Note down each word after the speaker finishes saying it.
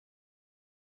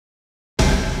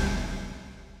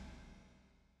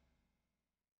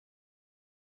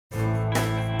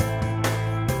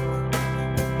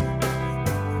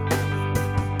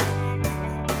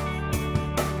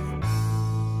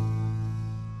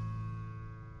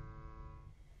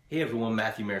Hey everyone,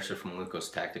 Matthew Mercer from Lucas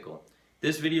Tactical.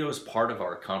 This video is part of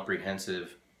our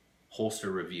comprehensive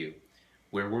holster review,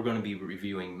 where we're going to be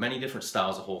reviewing many different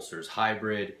styles of holsters: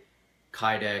 hybrid,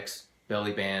 kydex,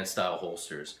 belly band style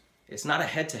holsters. It's not a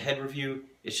head-to-head review,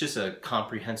 it's just a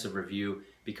comprehensive review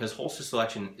because holster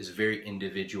selection is very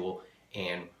individual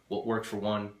and what works for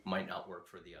one might not work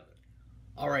for the other.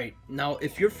 Alright, now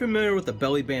if you're familiar with the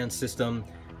belly band system,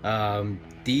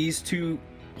 these two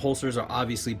holsters are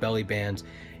obviously belly bands.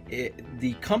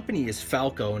 The company is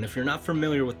Falco, and if you're not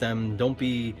familiar with them, don't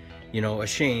be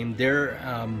ashamed. They're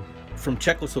from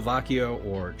Czechoslovakia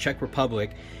or Czech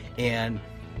Republic, and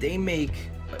they make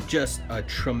just a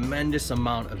tremendous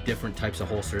amount of different types of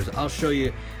holsters. I'll show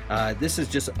you. This is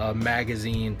just a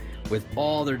magazine with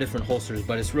all their different holsters,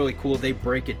 but it's really cool. They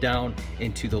break it down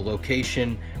into the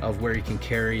location of where you can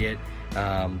carry it,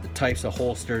 the types of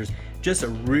holsters. Just a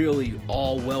really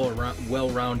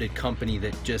well-rounded company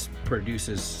that just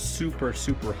produces super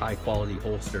high quality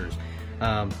holsters.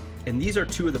 And these are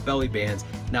two of the belly bands.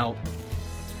 Now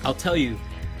I'll tell you,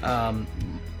 I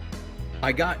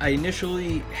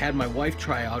initially had my wife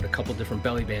try out a couple different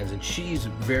belly bands, and she's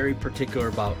very particular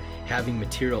about having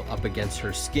material up against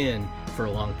her skin for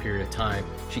a long period of time.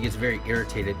 She gets very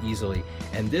irritated easily,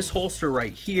 and this holster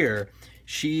right here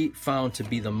she found to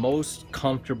be the most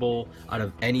comfortable out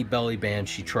of any belly band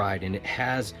she tried, and it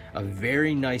has a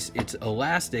very nice, it's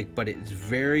elastic, but it's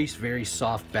very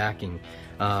soft backing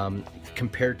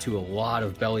compared to a lot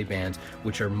of belly bands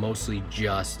which are mostly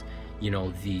just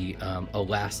the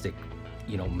elastic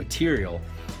material.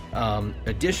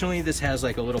 Additionally, this has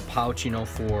like a little pouch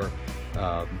for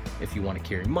if you want to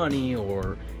carry money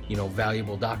or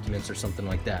valuable documents or something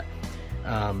like that.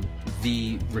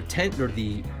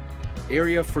 The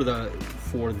area for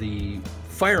the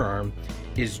firearm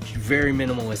is very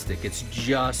minimalistic. It's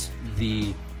just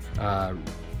the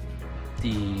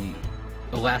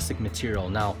elastic material.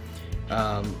 Now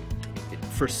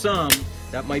for some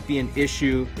that might be an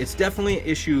issue. It's definitely an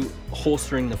issue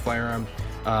holstering the firearm.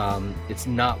 It's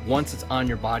not, once it's on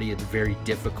your body, it's very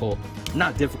difficult,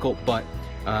 not difficult, but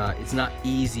it's not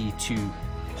easy to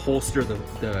holster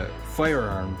the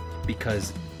firearm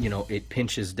because it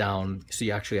pinches down, so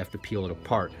you actually have to peel it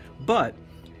apart. But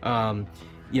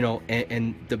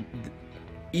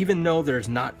even though there's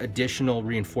not additional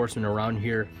reinforcement around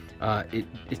here,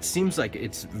 it seems like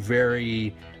it's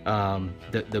very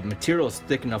the material is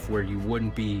thick enough where you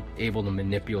wouldn't be able to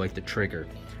manipulate the trigger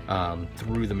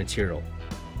through the material.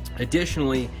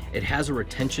 Additionally, it has a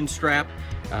retention strap,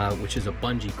 which is a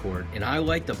bungee cord, and I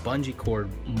like the bungee cord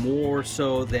more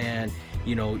so than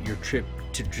your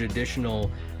traditional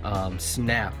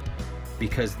snap,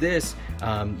 because this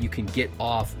you can get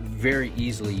off very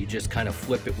easily. You just kind of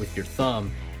flip it with your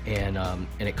thumb, and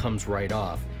it comes right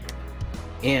off.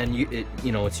 And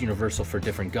it's universal for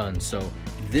different guns. So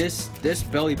this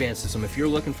belly band system, if you're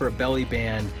looking for a belly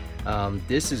band,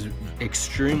 this is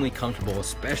extremely comfortable,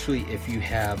 especially if you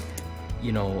have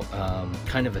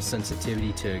kind of a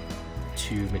sensitivity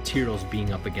to materials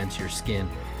being up against your skin.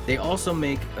 They also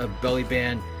make a belly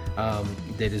band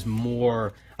that is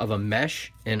more of a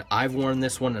mesh, and I've worn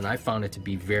this one and I found it to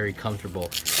be very comfortable,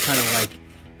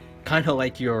 kind of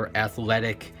like your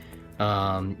athletic,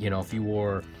 if you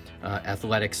wore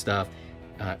athletic stuff,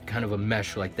 kind of a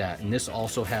mesh like that. And this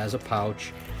also has a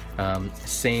pouch,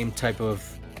 same type of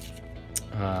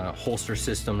holster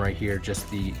system right here, just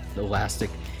the elastic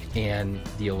and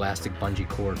the elastic bungee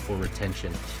cord for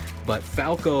retention. But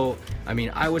Falco,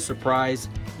 I was surprised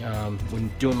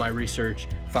when doing my research,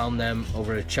 found them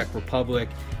over the Czech Republic.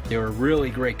 They were a really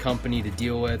great company to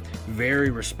deal with, very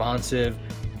responsive,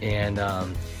 and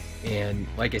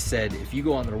like I said, if you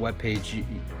go on their webpage,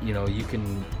 you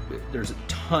can, there's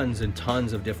tons and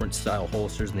tons of different style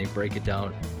holsters, and they break it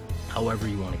down however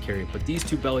you want to carry it. But these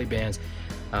two belly bands,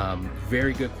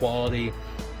 very good quality,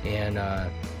 and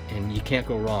you can't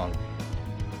go wrong.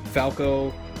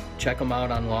 Falco, check them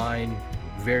out online.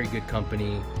 Very good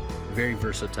company, very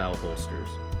versatile holsters.